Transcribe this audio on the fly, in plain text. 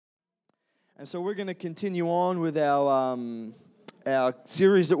And so we're going to continue on with our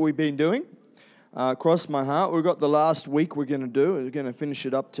series that we've been doing, Cross My Heart. We've got the last week we're going to do. We're going to finish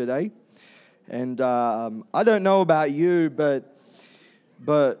it up today. And I don't know about you, but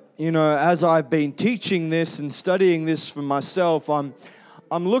you know, as I've been teaching this and studying this for myself, I'm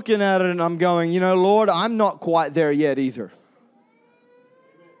looking at it and I'm going, you know, Lord, I'm not quite there yet either.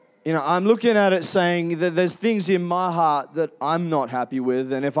 You know, I'm looking at it saying that there's things in my heart that I'm not happy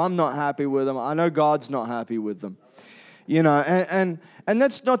with, and if I'm not happy with them, I know God's not happy with them. You know, and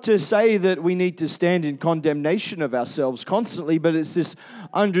that's not to say that we need to stand in condemnation of ourselves constantly, but it's this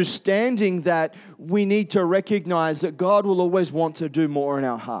understanding that we need to recognize that God will always want to do more in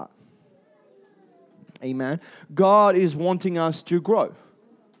our heart. Amen. God is wanting us to grow.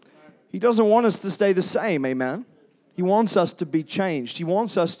 He doesn't want us to stay the same. Amen. He wants us to be changed. He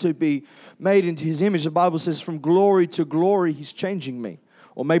wants us to be made into His image. The Bible says, from glory to glory, He's changing me.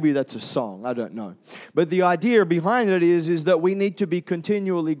 Or maybe that's a song. I don't know. But the idea behind it is that we need to be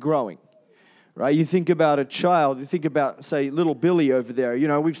continually growing. Right? You think about a child. You think about, say, little Billy over there. You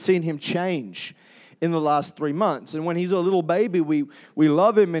know, we've seen him change in the last 3 months. And when he's a little baby, we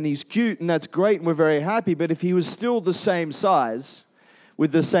love him and he's cute and that's great and we're very happy. But if he was still the same size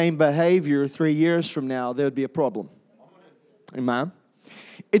with the same behavior 3 years from now, there would be a problem. Amen.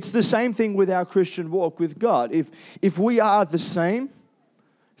 It's the same thing with our Christian walk with God. If we are the same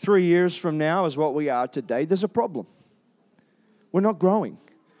 3 years from now as what we are today, there's a problem. We're not growing.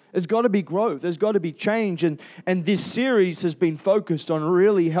 There's got to be growth. There's got to be change. And this series has been focused on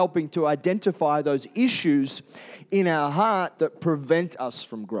really helping to identify those issues in our heart that prevent us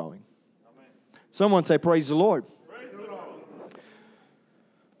from growing. Amen. Someone say, praise the Lord.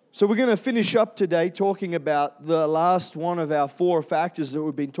 So we're going to finish up today talking about the last one of our 4 factors that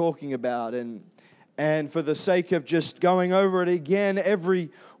we've been talking about. And for the sake of just going over it again,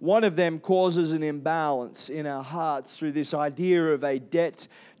 every one of them causes an imbalance in our hearts through this idea of a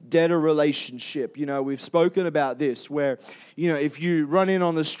debtor relationship. You know, we've spoken about this where, you know, if you run in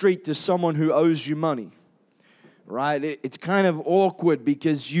on the street to someone who owes you money, right? It's kind of awkward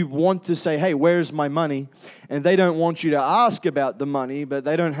because you want to say, hey, where's my money? And they don't want you to ask about the money, but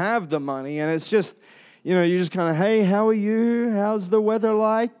they don't have the money. And it's just, you know, you're just kind of, hey, how are you? How's the weather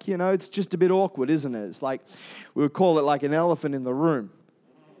like? You know, it's just a bit awkward, isn't it? It's like, we would call it like an elephant in the room.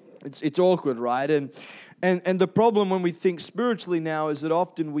 It's awkward, right? And the problem when we think spiritually now is that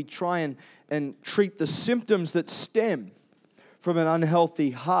often we try and treat the symptoms that stem from an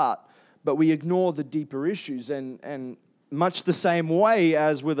unhealthy heart, but we ignore the deeper issues. And much the same way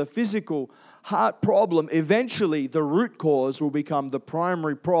as with a physical heart problem, eventually the root cause will become the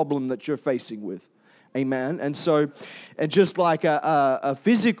primary problem that you're facing with. Amen. And so, and just like a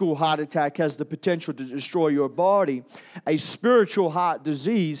physical heart attack has the potential to destroy your body, a spiritual heart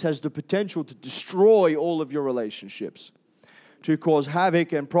disease has the potential to destroy all of your relationships, to cause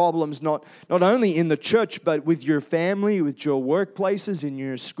havoc and problems not only in the church, but with your family, with your workplaces, in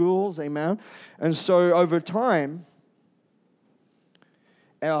your schools, amen? And so over time,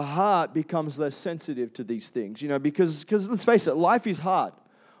 our heart becomes less sensitive to these things, you know, because let's face it, life is hard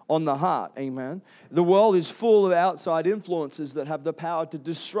on the heart, amen? The world is full of outside influences that have the power to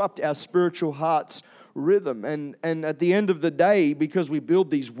disrupt our spiritual heart's rhythm. And at the end of the day, because we build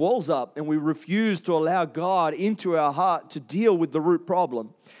these walls up and we refuse to allow God into our heart to deal with the root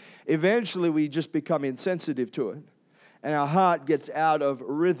problem, eventually we just become insensitive to it. And our heart gets out of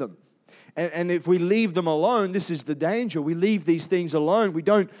rhythm. And if we leave them alone, this is the danger. We leave these things alone. We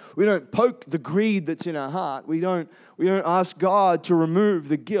don't poke the greed that's in our heart. We don't ask God to remove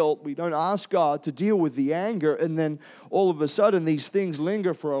the guilt. We don't ask God to deal with the anger. And then all of a sudden, these things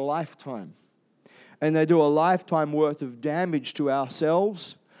linger for a lifetime. And they do a lifetime worth of damage to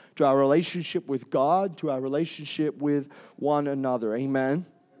ourselves, to our relationship with God, to our relationship with one another. Amen.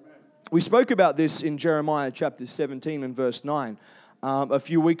 We spoke about this in Jeremiah chapter 17 and verse 9. A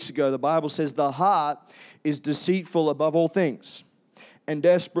few weeks ago, the Bible says, the heart is deceitful above all things and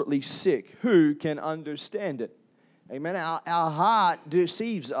desperately sick. Who can understand it? Amen. Our heart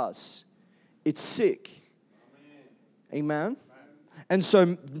deceives us. It's sick. Amen. And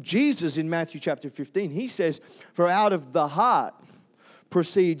so Jesus in Matthew chapter 15, he says, for out of the heart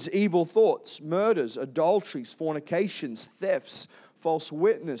proceeds evil thoughts, murders, adulteries, fornications, thefts, false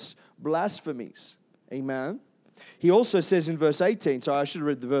witness, blasphemies. Amen. He also says in verse 18, so I should have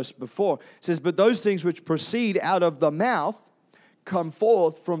read the verse before, it says, but those things which proceed out of the mouth come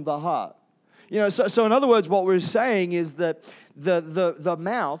forth from the heart. You know, so in other words, what we're saying is that the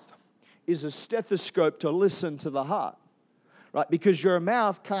mouth is a stethoscope to listen to the heart. right? Because your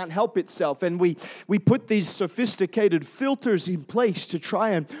mouth can't help itself. And we put these sophisticated filters in place to try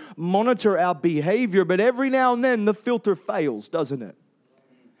and monitor our behavior. But every now and then the filter fails, doesn't it?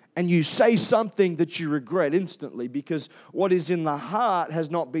 And you say something that you regret instantly because what is in the heart has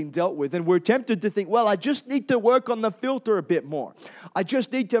not been dealt with. And we're tempted to think, well, I just need to work on the filter a bit more. I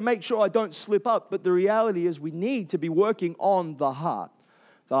just need to make sure I don't slip up. But the reality is we need to be working on the heart.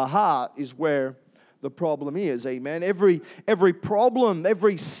 The heart is where the problem is, amen? Every problem,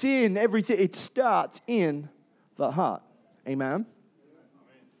 every sin, everything, it starts in the heart, amen?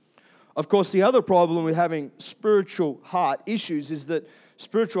 Of course, the other problem with having spiritual heart issues is that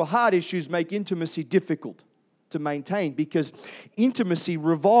spiritual heart issues make intimacy difficult to maintain because intimacy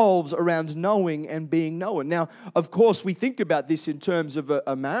revolves around knowing and being known. Now, of course, we think about this in terms of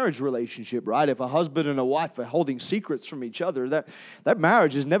a marriage relationship, right? If a husband and a wife are holding secrets from each other, that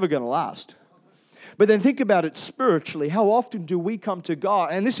marriage is never going to last. But then think about it spiritually. How often do we come to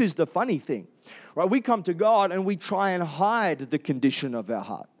God? And this is the funny thing, right? We come to God and we try and hide the condition of our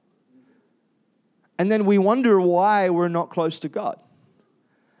heart. And then we wonder why we're not close to God.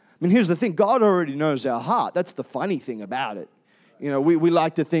 I mean, here's the thing. God already knows our heart. That's the funny thing about it. You know, we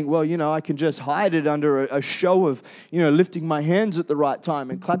like to think, well, I can just hide it under a show of, lifting my hands at the right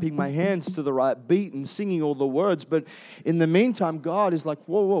time and clapping my hands to the right beat and singing all the words. But in the meantime, God is like,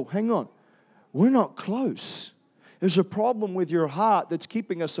 whoa, hang on. We're not close. There's a problem with your heart that's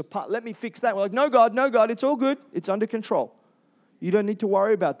keeping us apart. Let me fix that. We're like, no, God, it's all good. It's under control. You don't need to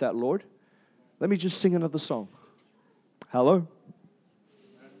worry about that, Lord. Let me just sing another song. Hello?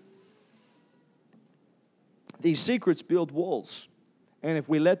 These secrets build walls. And if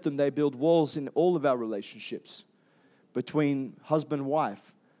we let them, they build walls in all of our relationships. Between husband and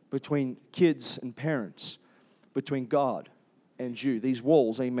wife, between kids and parents, between God and you. These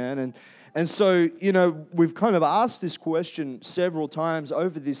walls, amen. And so, we've kind of asked this question several times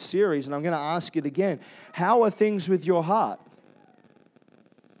over this series, and I'm going to ask it again. How are things with your heart?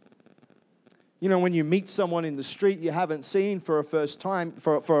 When you meet someone in the street you haven't seen for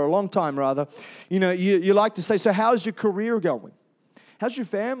a long time, you like to say, so how's your career going? How's your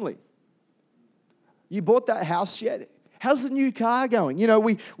family? You bought that house yet? How's the new car going?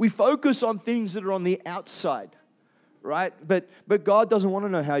 We focus on things that are on the outside, right? But God doesn't want to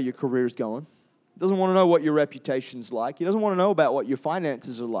know how your career is going. He doesn't want to know what your reputation's like. He doesn't want to know about what your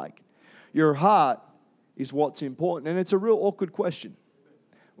finances are like. Your heart is what's important, and it's a real awkward question.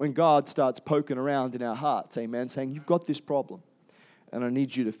 When God starts poking around in our hearts, amen, saying, you've got this problem, and I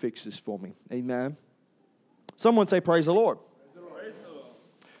need you to fix this for me, amen. Someone say, praise the Lord. Praise the Lord.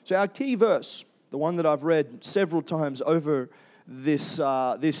 So our key verse, the one that I've read several times over this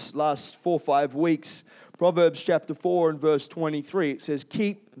last 4 or 5 weeks, Proverbs chapter 4 and verse 23, it says,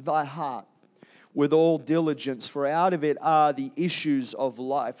 keep thy heart with all diligence, for out of it are the issues of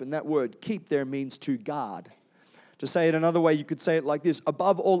life. And that word, keep there, means to guard. To say it another way, you could say it like this.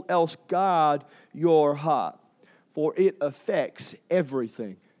 Above all else, guard your heart, for it affects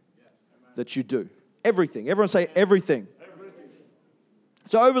everything that you do. Everything. Everyone say everything.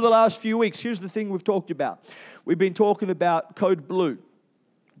 So over the last few weeks, here's the thing we've talked about. We've been talking about code blue,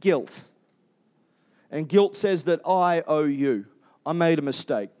 guilt. And guilt says that I owe you. I made a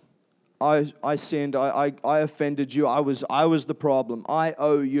mistake. I sinned. I offended you. I was the problem. I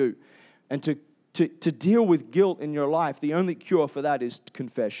owe you. And to deal with guilt in your life, the only cure for that is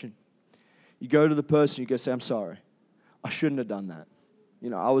confession. You go to the person, you go say, I'm sorry. I shouldn't have done that.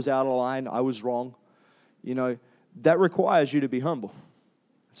 I was out of line. I was wrong. That requires you to be humble.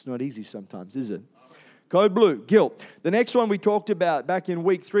 It's not easy sometimes, is it? Code blue, guilt. The next one we talked about back in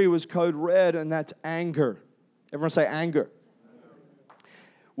week 3 was code red, and that's anger. Everyone say anger.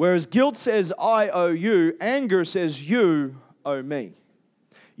 Whereas guilt says, I owe you, anger says, you owe me.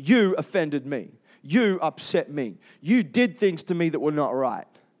 You offended me. You upset me. You did things to me that were not right.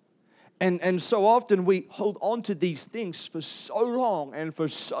 And so often we hold on to these things for so long and for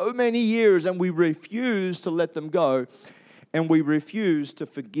so many years, and we refuse to let them go, and we refuse to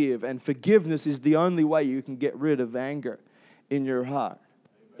forgive. And forgiveness is the only way you can get rid of anger in your heart.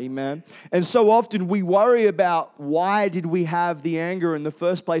 Amen. And so often we worry about why did we have the anger in the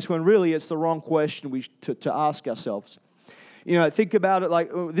first place, when really it's the wrong question to ask ourselves. Think about it like,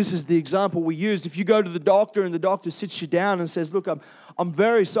 this is the example we used. If you go to the doctor and the doctor sits you down and says, look, I'm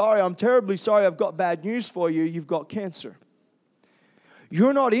very sorry. I'm terribly sorry. I've got bad news for you. You've got cancer.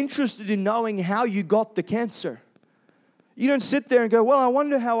 You're not interested in knowing how you got the cancer. You don't sit there and go, well, I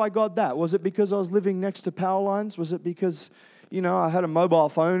wonder how I got that. Was it because I was living next to power lines? Was it because, I had a mobile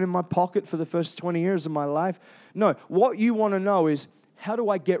phone in my pocket for the first 20 years of my life? No, what you want to know is, how do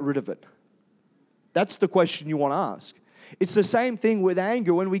I get rid of it? That's the question you want to ask. It's the same thing with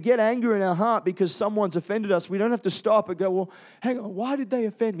anger. When we get anger in our heart because someone's offended us, we don't have to stop and go, well, hang on, why did they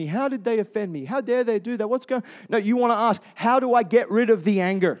offend me? How did they offend me? How dare they do that? What's going on? No, you want to ask, how do I get rid of the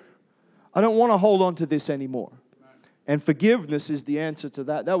anger? I don't want to hold on to this anymore. And forgiveness is the answer to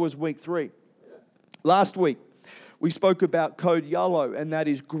that. That was week 3. Last week, we spoke about code yellow, and that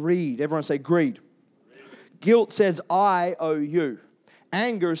is greed. Everyone say greed. Guilt says, I owe you.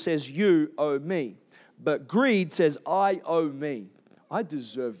 Anger says, you owe me. But greed says, I owe me. I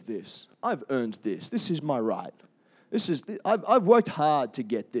deserve this. I've earned this. This is my right. I've worked hard to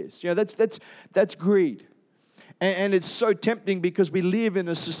get this. You know, that's greed. And it's so tempting because we live in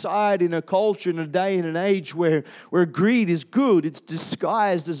a society, in a culture, in a day, in an age where greed is good. It's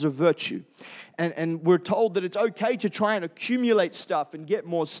disguised as a virtue. And we're told that it's okay to try and accumulate stuff and get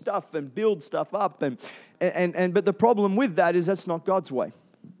more stuff and build stuff up. But the problem with that is that's not God's way.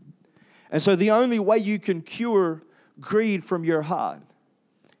 And so the only way you can cure greed from your heart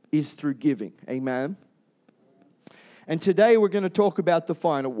is through giving. Amen? And today we're going to talk about the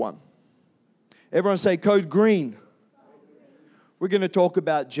final one. Everyone say code green. We're going to talk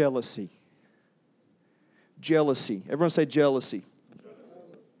about jealousy. Jealousy. Everyone say jealousy.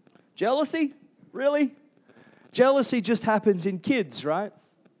 Jealousy? Really? Jealousy just happens in kids, right?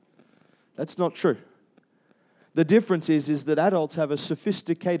 That's not true. The difference is that adults have a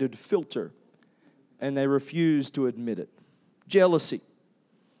sophisticated filter and they refuse to admit it. Jealousy.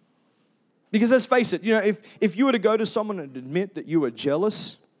 Because let's face it, you know, if you were to go to someone and admit that you were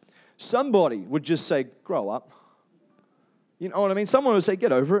jealous, somebody would just say, grow up. You know what I mean? Someone would say,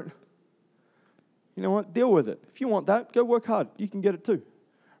 get over it. You know what? Deal with it. If you want that, go work hard. You can get it too,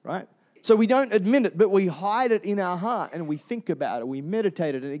 right? So we don't admit it, but we hide it in our heart and we think about it. We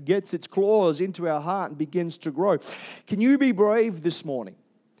meditate it and it gets its claws into our heart and begins to grow. Can you be brave this morning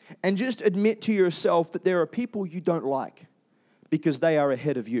and just admit to yourself that there are people you don't like because they are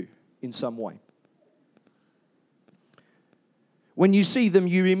ahead of you in some way? When you see them,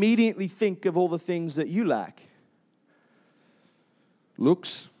 you immediately think of all the things that you lack.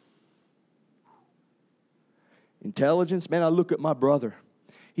 Looks, intelligence. Man, I look at my brother.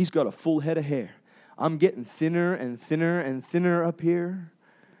 He's got a full head of hair. I'm getting thinner and thinner and thinner up here.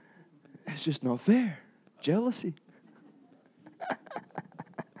 It's just not fair. Jealousy.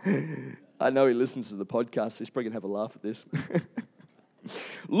 I know he listens to the podcast, so he's probably going to have a laugh at this.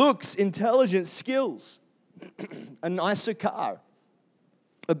 Looks, intelligence, skills, a nicer car,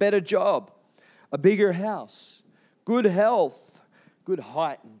 a better job, a bigger house, good health, good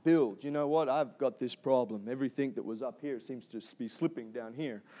height and build. You know what? I've got this problem. Everything that was up here seems to be slipping down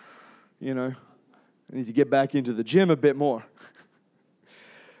here. You know, I need to get back into the gym a bit more.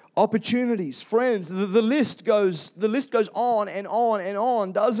 Opportunities, friends, the list goes on and on and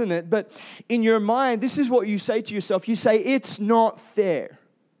on, doesn't it? But in your mind, this is what you say to yourself. You say, it's not fair.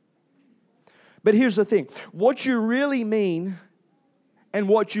 But here's the thing. What you really mean and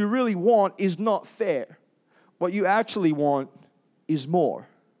what you really want is not fair. What you actually want is more.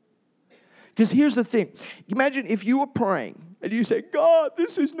 Because here's the thing. Imagine if you were praying and you say, God,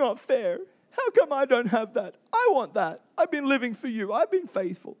 this is not fair. How come I don't have that? I want that. I've been living for you. I've been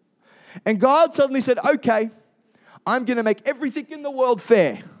faithful. And God suddenly said, okay, I'm going to make everything in the world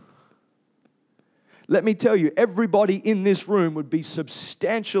fair. Let me tell you, everybody in this room would be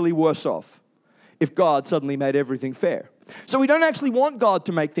substantially worse off if God suddenly made everything fair. So we don't actually want God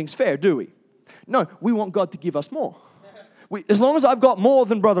to make things fair, do we? No, we want God to give us more. As long as I've got more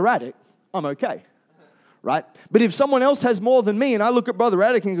than Brother Attic, I'm okay. Right? But if someone else has more than me and I look at Brother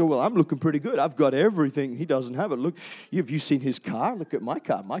Attic and go, well, I'm looking pretty good. I've got everything. He doesn't have it. Look, have you seen his car? Look at my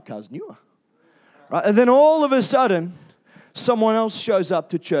car. My car's newer. Right? And then all of a sudden, someone else shows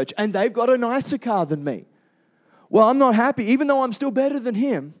up to church and they've got a nicer car than me. Well, I'm not happy. Even though I'm still better than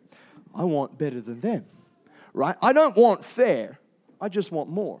him, I want better than them. Right? I don't want fair. I just want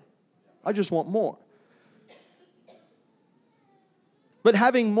more. I just want more. But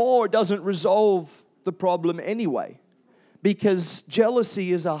having more doesn't resolve the problem anyway, because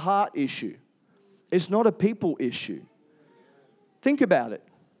jealousy is a heart issue. It's not a people issue. Think about it.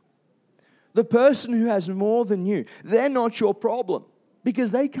 The person who has more than you, they're not your problem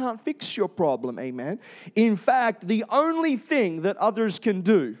because they can't fix your problem, amen? In fact, the only thing that others can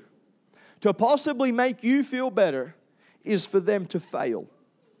do to possibly make you feel better is for them to fail.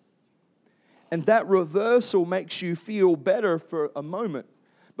 And that reversal makes you feel better for a moment.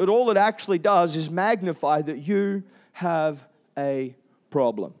 But all it actually does is magnify that you have a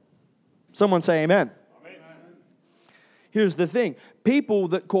problem. Someone say amen. Amen. Here's the thing. People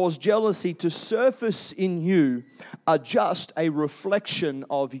that cause jealousy to surface in you are just a reflection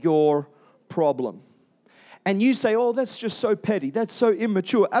of your problem. And you say, oh, that's just so petty. That's so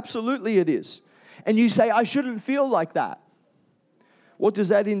immature. Absolutely it is. And you say, I shouldn't feel like that. What does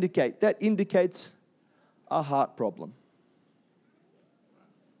that indicate? That indicates a heart problem.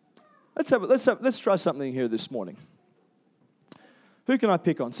 Let's try something here this morning. Who can I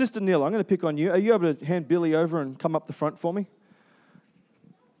pick on? Sister Neil, I'm going to pick on you. Are you able to hand Billy over and come up the front for me?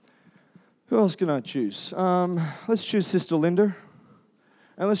 Who else can I choose? Let's choose Sister Linda.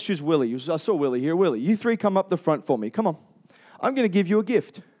 And let's choose Willie. I saw Willie here. Willie, you three come up the front for me. Come on. I'm going to give you a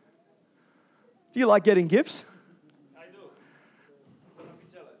gift. Do you like getting gifts? I do. Don't be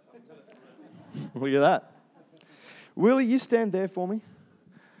jealous. I'm jealous. Look at that. Willie, you stand there for me.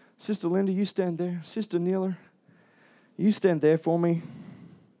 Sister Linda, you stand there. Sister Neela, you stand there for me.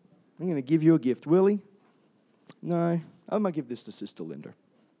 I'm going to give you a gift. Willie? No, I might give this to Sister Linda.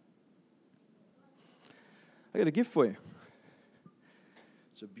 I got a gift for you.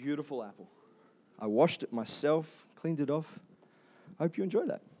 It's a beautiful apple. I washed it myself, cleaned it off. I hope you enjoy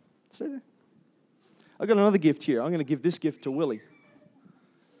that. Stay there. I got another gift here. I'm going to give this gift to Willie.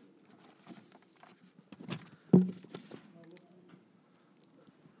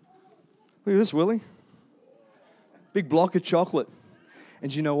 Look at this, Willie. Big block of chocolate.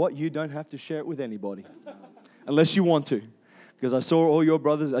 And you know what? You don't have to share it with anybody. Unless you want to. Because I saw all your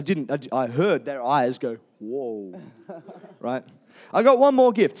brothers. I heard their eyes go, whoa. Right? I got one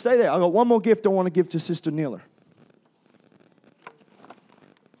more gift. Stay there. I got one more gift I want to give to Sister Neela.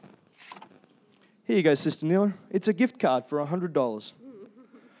 Here you go, Sister Neela. It's a gift card for $100.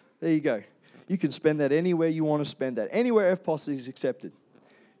 There you go. You can spend that anywhere you want to spend that. Anywhere EFTPOS is accepted.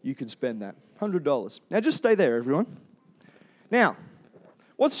 You can spend that. $100. Now just stay there, everyone. Now,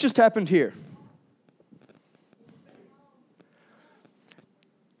 what's just happened here?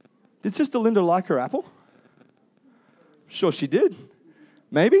 Did Sister Linda like her apple? Sure she did.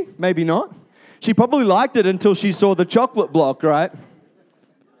 Maybe, maybe not. She probably liked it until she saw the chocolate block, right?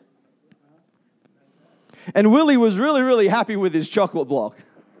 And Willie was really, really happy with his chocolate block.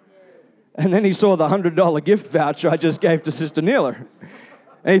 And then he saw the $100 gift voucher I just gave to Sister Neela.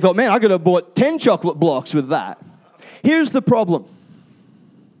 And he thought, man, I could have bought 10 chocolate blocks with that. Here's the problem.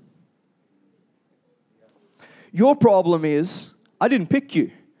 Your problem is, I didn't pick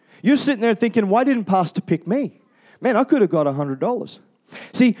you. You're sitting there thinking, why didn't Pastor pick me? Man, I could have got $100.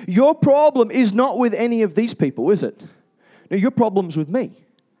 See, your problem is not with any of these people, is it? No, your problem's with me,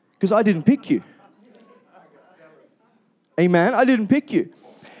 because I didn't pick you. Amen? I didn't pick you.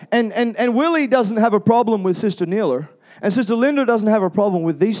 And Willie doesn't have a problem with Sister Neela, and Sister Linda doesn't have a problem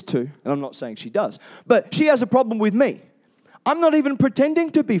with these two, and I'm not saying she does, but she has a problem with me. I'm not even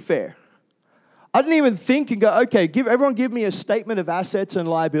pretending to be fair. I didn't even think and go, okay, everyone give me a statement of assets and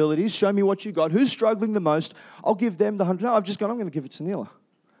liabilities. Show me what you got. Who's struggling the most? I'll give them the $100. No, I've just gone, I'm going to give it to Neela.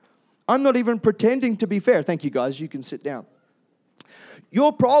 I'm not even pretending to be fair. Thank you, guys. You can sit down.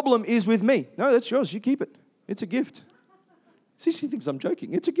 Your problem is with me. No, that's yours. You keep it. It's a gift. See, she thinks I'm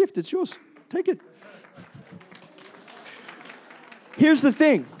joking. It's a gift. It's yours. Take it. Here's the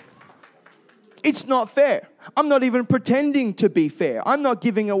thing. It's not fair. I'm not even pretending to be fair. I'm not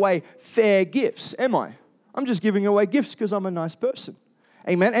giving away fair gifts, am I? I'm just giving away gifts because I'm a nice person.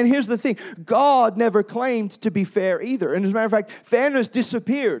 Amen? And here's the thing. God never claimed to be fair either. And as a matter of fact, fairness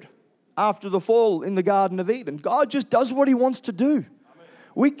disappeared after the fall in the Garden of Eden. God just does what He wants to do.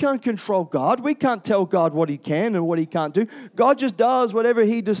 We can't control God. We can't tell God what He can and what He can't do. God just does whatever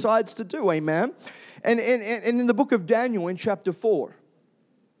He decides to do. Amen? And in the book of Daniel in chapter 4,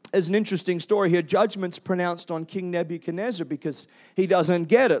 there's an interesting story here. Judgment's pronounced on King Nebuchadnezzar because he doesn't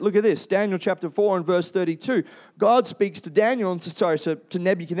get it. Look at this. Daniel chapter 4 and verse 32. God speaks to Daniel, to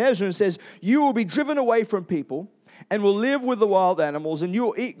Nebuchadnezzar and says, you will be driven away from people and will live with the wild animals, and you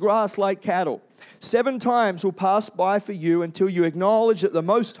will eat grass like cattle. 7 times will pass by for you until you acknowledge that the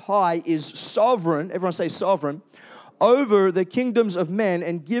Most High is sovereign, everyone say sovereign, over the kingdoms of men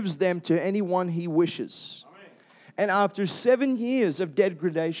and gives them to anyone He wishes. And after 7 years of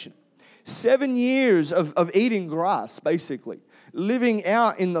degradation, 7 years of eating grass, basically, living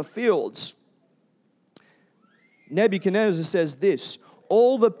out in the fields, Nebuchadnezzar says this,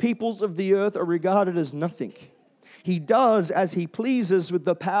 all the peoples of the earth are regarded as nothing. He does as He pleases with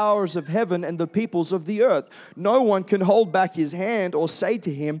the powers of heaven and the peoples of the earth. No one can hold back His hand or say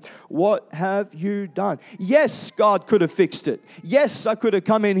to Him, what have you done? Yes, God could have fixed it. Yes, I could have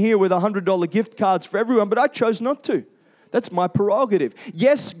come in here with $100 gift cards for everyone, but I chose not to. That's my prerogative.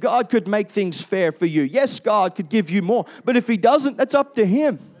 Yes, God could make things fair for you. Yes, God could give you more. But if He doesn't, that's up to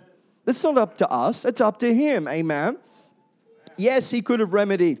Him. That's not up to us. That's up to Him. Amen. Yes, He could have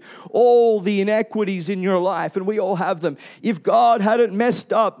remedied all the inequities in your life, and we all have them. If God hadn't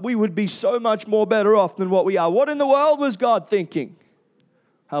messed up, we would be so much more better off than what we are. What in the world was God thinking?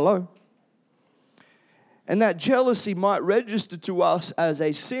 Hello? And that jealousy might register to us as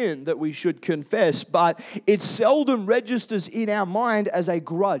a sin that we should confess, but it seldom registers in our mind as a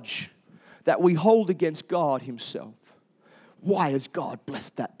grudge that we hold against God Himself. Why has God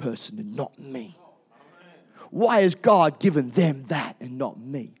blessed that person and not me? Why has God given them that and not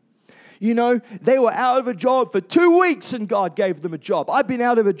me? You know, they were out of a job for 2 weeks and God gave them a job. I've been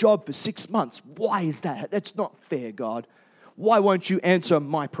out of a job for 6 months. Why is that? That's not fair, God. Why won't you answer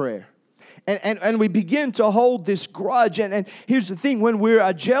my prayer? And we begin to hold this grudge. And here's the thing, when we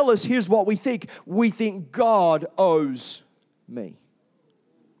are jealous, here's what we think. We think God owes me.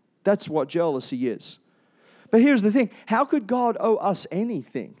 That's what jealousy is. But here's the thing. How could God owe us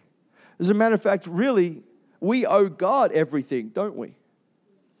anything? As a matter of fact, really, we owe God everything, don't we?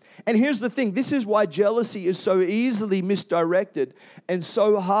 And here's the thing. This is why jealousy is so easily misdirected and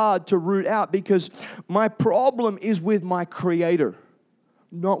so hard to root out, because my problem is with my Creator,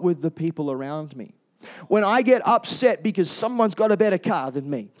 not with the people around me. When I get upset because someone's got a better car than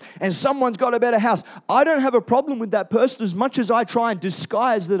me and someone's got a better house, I don't have a problem with that person as much as I try and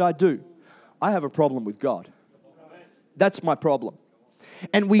disguise that I do. I have a problem with God. That's my problem.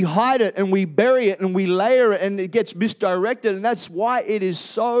 And we hide it and we bury it and we layer it and it gets misdirected. And that's why it is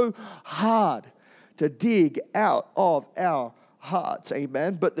so hard to dig out of our hearts.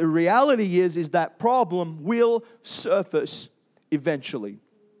 Amen. But the reality is that problem will surface eventually.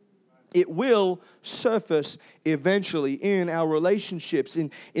 It will surface eventually in our relationships,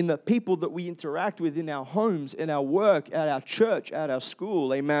 in the people that we interact with, in our homes, in our work, at our church, at our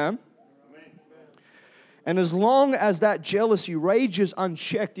school. Amen. And as long as that jealousy rages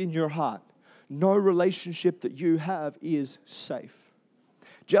unchecked in your heart, no relationship that you have is safe.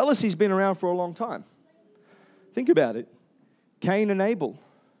 Jealousy's been around for a long time. Think about it. Cain and Abel.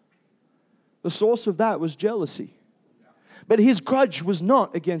 The source of that was jealousy. But his grudge was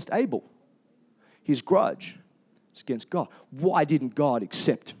not against Abel. His grudge is against God. Why didn't God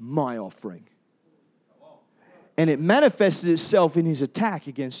accept my offering? And it manifested itself in his attack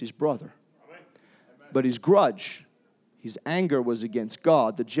against his brother. But his grudge, his anger was against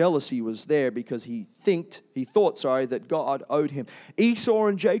God. The jealousy was there because he thought that God owed him. Esau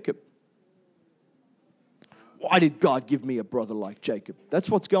and Jacob. Why did God give me a brother like Jacob? That's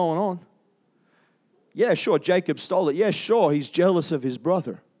what's going on. Yeah, sure, Jacob stole it. Yeah, sure, he's jealous of his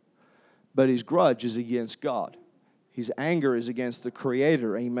brother. But his grudge is against God. His anger is against the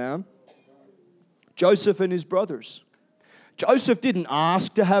Creator. Amen. Joseph and his brothers. Joseph didn't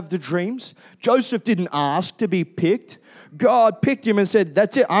ask to have the dreams. Joseph didn't ask to be picked. God picked him and said,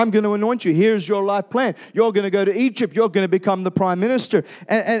 that's it, I'm going to anoint you. Here's your life plan. You're going to go to Egypt. You're going to become the prime minister.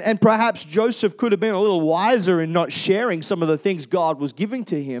 And perhaps Joseph could have been a little wiser in not sharing some of the things God was giving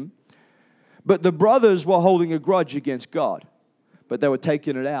to him. But the brothers were holding a grudge against God. But they were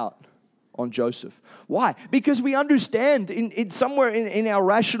taking it out on Joseph. Why? Because we understand, somewhere in our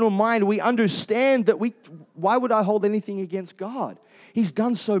rational mind, we understand that why would I hold anything against God? He's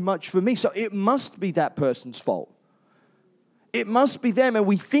done so much for me. So it must be that person's fault. It must be them, and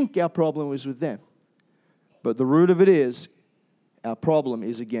we think our problem is with them. But the root of it is, our problem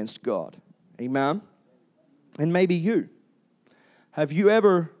is against God. Amen? And maybe you. Have you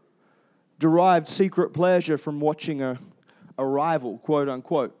ever derived secret pleasure from watching a rival, quote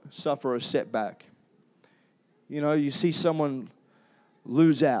unquote, suffer a setback? You know, you see someone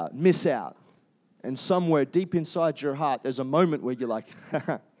lose out, miss out, and somewhere deep inside your heart, there's a moment where you're like,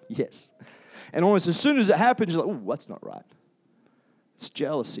 yes. And almost as soon as it happens, you're like, oh, that's not right. It's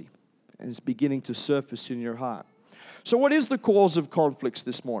jealousy, and it's beginning to surface in your heart. So what is the cause of conflicts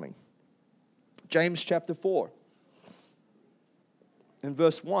this morning? James chapter 4 and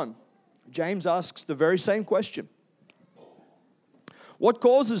verse 1. James asks the very same question. What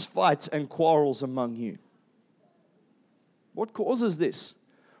causes fights and quarrels among you? What causes this?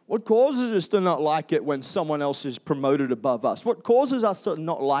 What causes us to not like it when someone else is promoted above us? What causes us to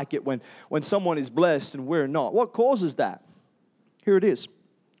not like it when someone is blessed and we're not? What causes that? Here it is.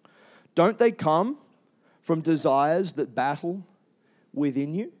 Don't they come from desires that battle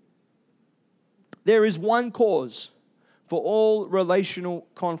within you? There is one cause for all relational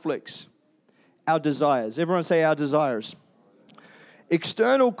conflicts. Our desires. Everyone say our desires.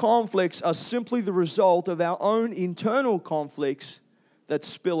 External conflicts are simply the result of our own internal conflicts that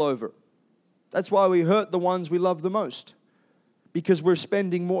spill over. That's why we hurt the ones we love the most, because we're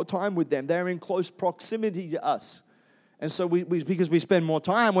spending more time with them. They're in close proximity to us. And so because we spend more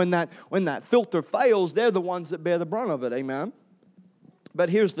time, when that filter fails, they're the ones that bear the brunt of it. Amen? But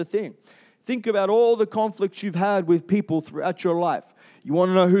here's the thing. Think about all the conflicts you've had with people throughout your life. You want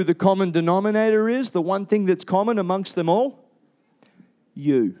to know who the common denominator is? The one thing that's common amongst them all?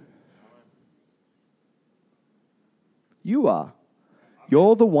 You. You are.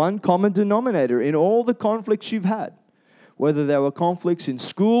 You're the one common denominator in all the conflicts you've had. Whether there were conflicts in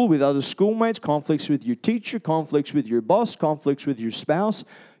school with other schoolmates, conflicts with your teacher, conflicts with your boss, conflicts with your spouse,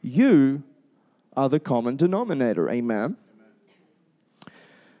 you are the common denominator. Amen.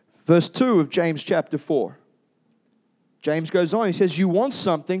 Verse 2 of James chapter 4. James goes on, he says, you want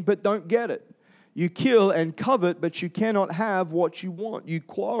something but don't get it. You kill and covet, but you cannot have what you want. You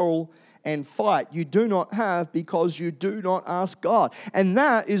quarrel and fight. You do not have because you do not ask God. And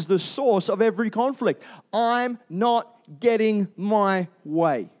that is the source of every conflict. I'm not getting my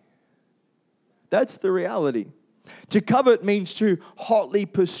way. That's the reality. To covet means to hotly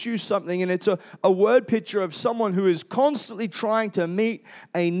pursue something, and it's a word picture of someone who is constantly trying to meet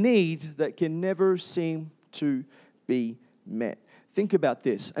a need that can never seem to be met. Think about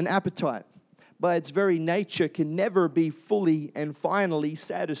this. An appetite, by its very nature, can never be fully and finally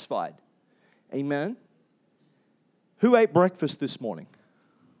satisfied. Amen? Who ate breakfast this morning?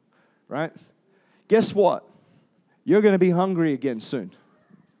 Right? Guess what? You're going to be hungry again soon.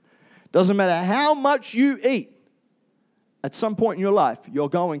 Doesn't matter how much you eat. At some point in your life, you're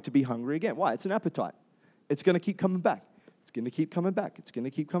going to be hungry again. Why? It's an appetite. It's going to keep coming back. It's going to keep coming back. It's going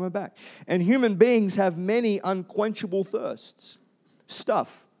to keep coming back. And human beings have many unquenchable thirsts.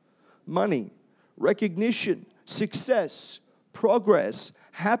 Stuff, money, recognition, success, progress,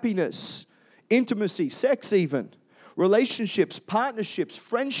 happiness, intimacy, sex even, relationships, partnerships,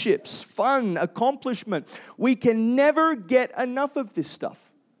 friendships, fun, accomplishment. We can never get enough of this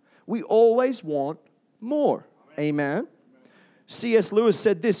stuff. We always want more. Amen. C.S. Lewis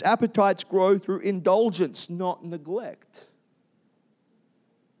said this, appetites grow through indulgence, not neglect.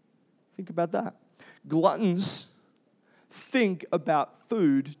 Think about that. Gluttons think about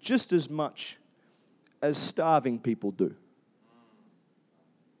food just as much as starving people do.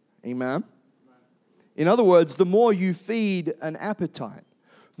 Amen? In other words, the more you feed an appetite,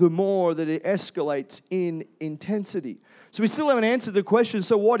 the more that it escalates in intensity. So we still haven't answered the question,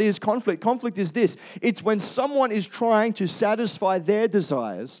 so what is conflict? Conflict is this. It's when someone is trying to satisfy their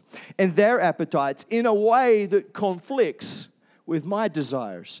desires and their appetites in a way that conflicts with my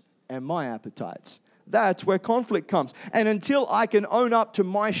desires and my appetites. That's where conflict comes. And until I can own up to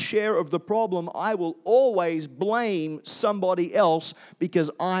my share of the problem, I will always blame somebody else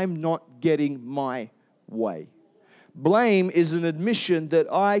because I'm not getting my way. Blame is an admission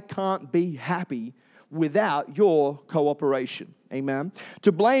that I can't be happy without your cooperation. Amen.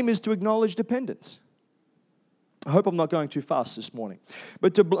 To blame is to acknowledge dependence. I hope I'm not going too fast this morning.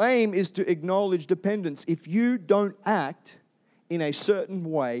 But to blame is to acknowledge dependence. If you don't act in a certain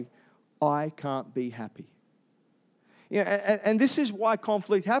way, I can't be happy. And this is why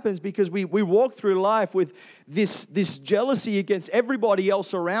conflict happens, because we walk through life with this jealousy against everybody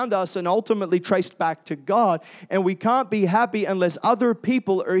else around us and ultimately traced back to God. And we can't be happy unless other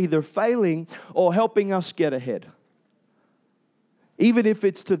people are either failing or helping us get ahead, even if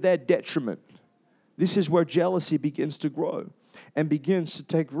it's to their detriment. This is where jealousy begins to grow and begins to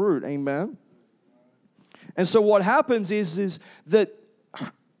take root. Amen? And so what happens is that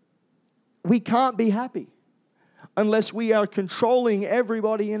we can't be happy unless we are controlling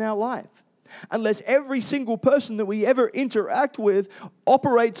everybody in our life. Unless every single person that we ever interact with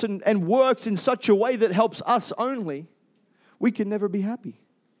operates and works in such a way that helps us only, we can never be happy.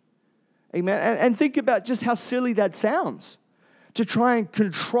 Amen. And think about just how silly that sounds, to try and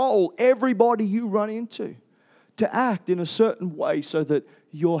control everybody you run into, to act in a certain way so that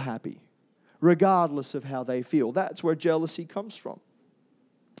you're happy, regardless of how they feel. That's where jealousy comes from.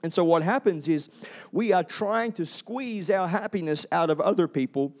 And so what happens is we are trying to squeeze our happiness out of other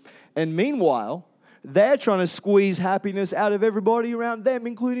people, and meanwhile, they're trying to squeeze happiness out of everybody around them,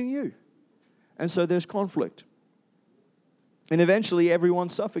 including you. And so there's conflict. And eventually everyone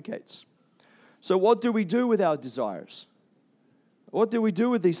suffocates. So what do we do with our desires? What do we do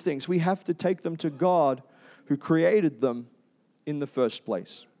with these things? We have to take them to God who created them in the first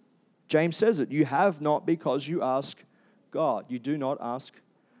place. James says it, you have not because you ask God. You do not ask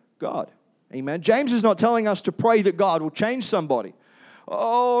God. Amen. James is not telling us to pray that God will change somebody.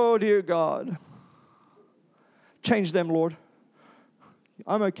 Oh, dear God. Change them, Lord.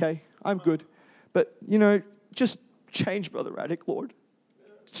 I'm okay. I'm good. But, just change Brother Raddick, Lord.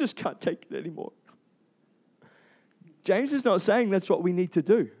 Just can't take it anymore. James is not saying that's what we need to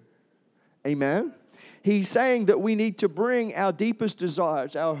do. Amen. He's saying that we need to bring our deepest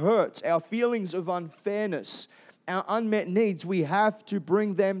desires, our hurts, our feelings of unfairness, our unmet needs, we have to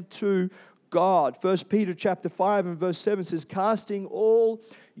bring them to God. 1 Peter chapter 5 and verse 7 says, casting all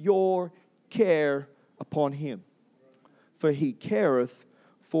your care upon him, for he careth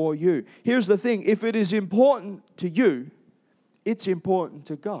for you. Here's the thing, if it is important to you, it's important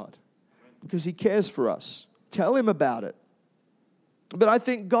to God because he cares for us. Tell him about it. But I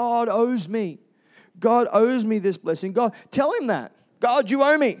think God owes me. God owes me this blessing. God, tell him that. God, you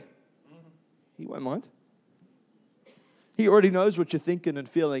owe me. He won't mind. He already knows what you're thinking and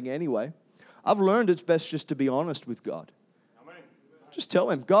feeling anyway. I've learned it's best just to be honest with God. Just tell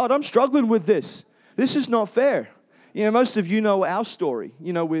him, God, I'm struggling with this. This is not fair. You know, most of you know our story,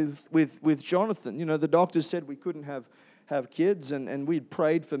 you know, with Jonathan. You know, the doctors said we couldn't have kids, and we'd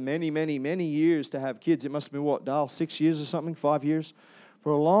prayed for many, many, many years to have kids. It must have been, what, Dale, 6 years or something, 5 years?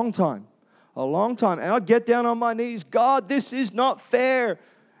 For a long time. A long time. And I'd get down on my knees, God, this is not fair.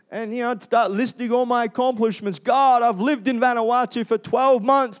 And, you know, I'd start listing all my accomplishments. God, I've lived in Vanuatu for 12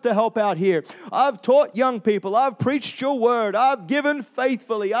 months to help out here. I've taught young people. I've preached your word. I've given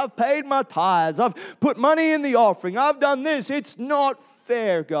faithfully. I've paid my tithes. I've put money in the offering. I've done this. It's not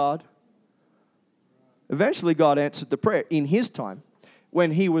fair, God. Eventually, God answered the prayer in his time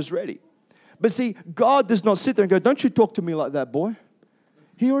when he was ready. But see, God does not sit there and go, don't you talk to me like that, boy.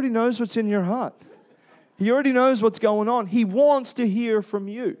 He already knows what's in your heart. He already knows what's going on. He wants to hear from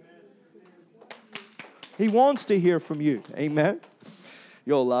you. He wants to hear from you. Amen.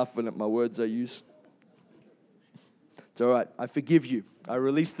 You're all laughing at my words I use. It's all right. I forgive you. I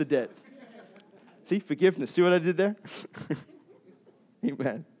release the debt. See, forgiveness. See what I did there?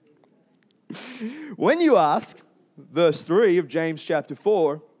 Amen. When you ask, verse 3 of James chapter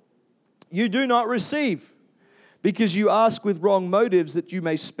 4, you do not receive, because you ask with wrong motives that you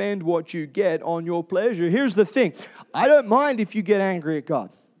may spend what you get on your pleasure. Here's the thing. I don't mind if you get angry at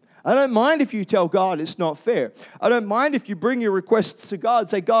God. I don't mind if you tell God it's not fair. I don't mind if you bring your requests to God and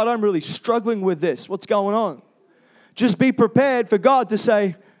say, God, I'm really struggling with this. What's going on? Just be prepared for God to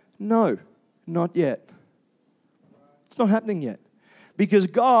say, no, not yet. It's not happening yet. Because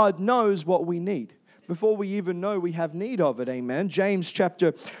God knows what we need before we even know we have need of it. Amen. James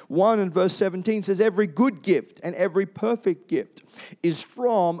chapter 1 and verse 17 says, every good gift and every perfect gift is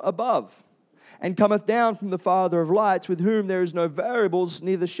from above, and cometh down from the Father of lights, with whom there is no variables,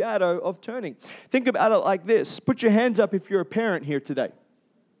 neither shadow of turning. Think about it like this. Put your hands up if you're a parent here today.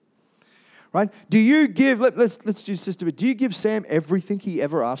 Right? Do you give, let's do Sister, do you give Sam everything he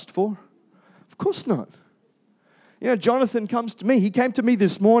ever asked for? Of course not. You know, Jonathan comes to me. He came to me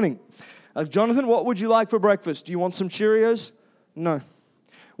this morning. Jonathan, what would you like for breakfast? Do you want some Cheerios? No.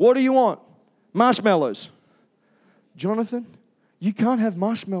 What do you want? Marshmallows. Jonathan, you can't have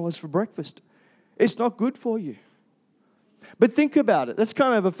marshmallows for breakfast. It's not good for you. But think about it. That's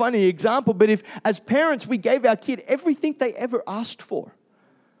kind of a funny example. But if, as parents, we gave our kid everything they ever asked for,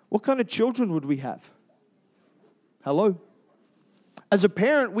 what kind of children would we have? Hello? As a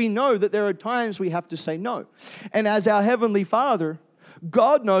parent, we know that there are times we have to say no. And as our Heavenly Father,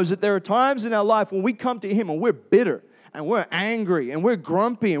 God knows that there are times in our life when we come to Him and we're bitter and we're angry and we're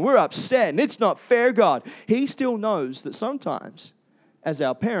grumpy and we're upset and it's not fair, God. He still knows that sometimes, as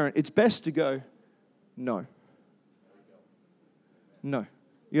our parent, it's best to go, no. No,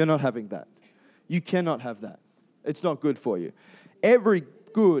 you're not having that. You cannot have that. It's not good for you. Every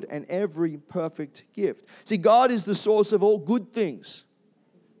good and every perfect gift. See, God is the source of all good things,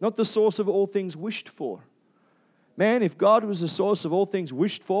 not the source of all things wished for. Man, if God was the source of all things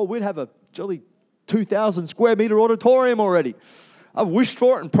wished for, we'd have a jolly 2,000 square meter auditorium already. I've wished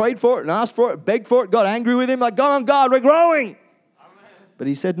for it and prayed for it and asked for it, begged for it, got angry with Him, like, come on, God, we're growing. Amen. But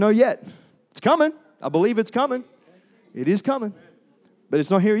He said, no yet. It's coming. I believe it's coming. It is coming. But it's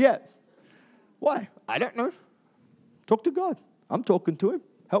not here yet. Why? I don't know. Talk to God. I'm talking to Him.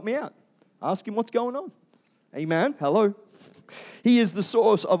 Help me out. Ask Him what's going on. Amen. Hello. He is the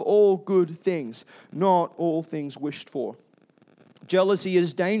source of all good things, not all things wished for. Jealousy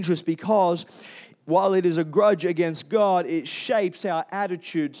is dangerous because while it is a grudge against God, it shapes our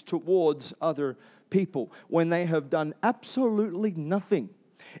attitudes towards other people when they have done absolutely nothing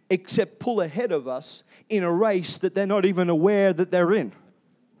except pull ahead of us in a race that they're not even aware that they're in.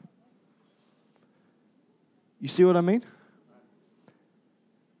 You see what I mean?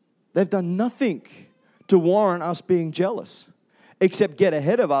 They've done nothing to warrant us being jealous, except get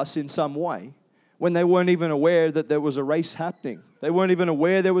ahead of us in some way when they weren't even aware that there was a race happening. They weren't even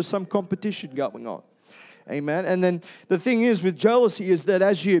aware there was some competition going on. Amen. And then the thing is with jealousy is that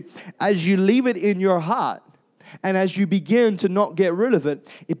as you leave it in your heart and as you begin to not get rid of it,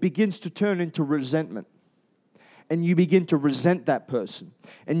 it begins to turn into resentment. and you begin to resent that person,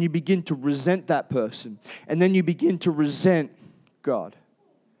 and you begin to resent that person, and then you begin to resent God.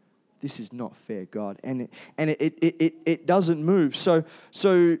 This is not fair, God. And it doesn't move. So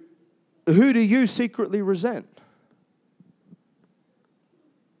who do you secretly resent?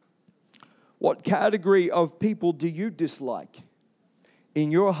 What category of people do you dislike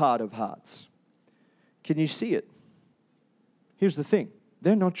in your heart of hearts? Can you see it? Here's the thing.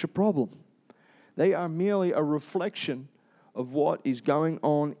 They're not your problem. They are merely a reflection of what is going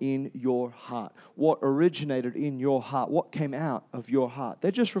on in your heart, what originated in your heart, what came out of your heart.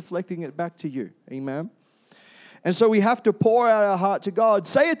 They're just reflecting it back to you. Amen? And so we have to pour out our heart to God.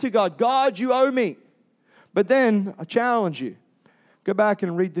 Say it to God, God, you owe me. But then I challenge you, go back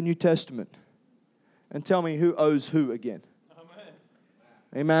and read the New Testament and tell me who owes who again.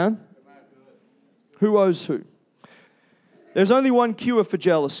 Amen? Who owes who? There's only one cure for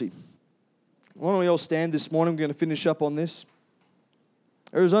jealousy. Why don't we all stand this morning? I'm going to finish up on this.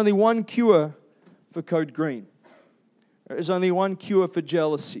 There is only one cure for Code Green. There is only one cure for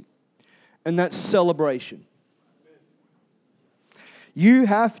jealousy, and that's celebration. You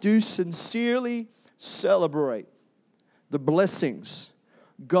have to sincerely celebrate the blessings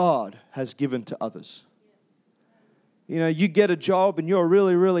God has given to others. You know, you get a job and you're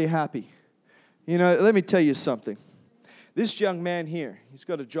really, really happy. You know, let me tell you something. This young man here, he's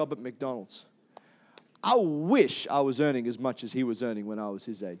got a job at McDonald's. I wish I was earning as much as he was earning when I was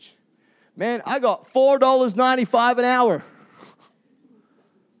his age. Man, I got $4.95 an hour.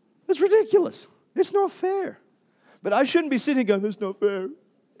 That's ridiculous. It's not fair. But I shouldn't be sitting going, that's not fair.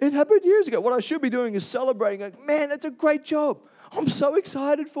 It happened years ago. What I should be doing is celebrating. Like, man, that's a great job. I'm so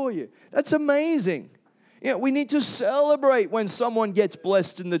excited for you. That's amazing. You know, we need to celebrate when someone gets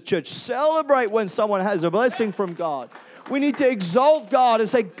blessed in the church. Celebrate when someone has a blessing from God. We need to exalt God and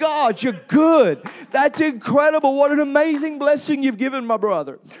say, God, you're good. That's incredible. What an amazing blessing you've given my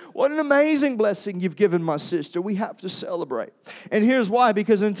brother. What an amazing blessing you've given my sister. We have to celebrate. And here's why.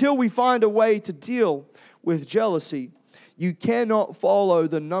 Because until we find a way to deal with jealousy, you cannot follow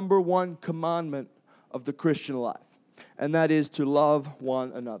the number one commandment of the Christian life. And that is to love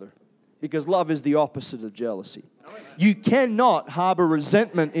one another. Because love is the opposite of jealousy. You cannot harbor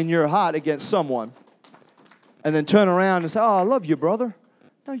resentment in your heart against someone and then turn around and say, oh, I love you, brother.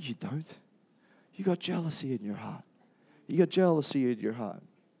 No, you don't. You got jealousy in your heart. You got jealousy in your heart.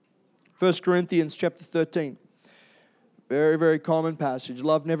 1 Corinthians chapter 13. Very, very common passage.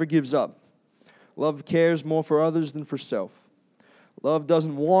 Love never gives up. Love cares more for others than for self. Love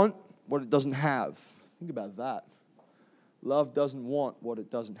doesn't want what it doesn't have. Think about that. Love doesn't want what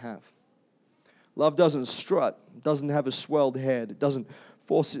it doesn't have. Love doesn't strut. It doesn't have a swelled head. It doesn't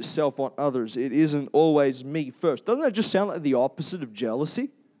force itself on others. It isn't always me first. Doesn't that just sound like the opposite of jealousy?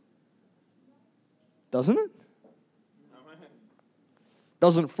 Doesn't it?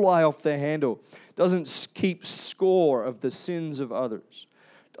 Doesn't fly off the handle. Doesn't keep score of the sins of others.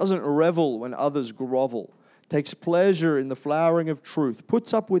 Doesn't revel when others grovel. Takes pleasure in the flowering of truth.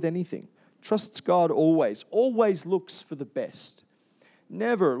 Puts up with anything. Trusts God always. Always looks for the best.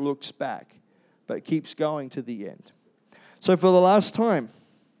 Never looks back, but keeps going to the end. So for the last time,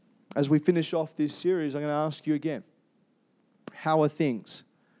 as we finish off this series, I'm going to ask you again, how are things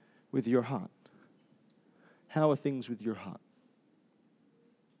with your heart? How are things with your heart?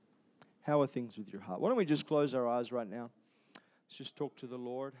 How are things with your heart? Why don't we just close our eyes right now? Let's just talk to the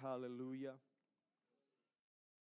Lord. Hallelujah.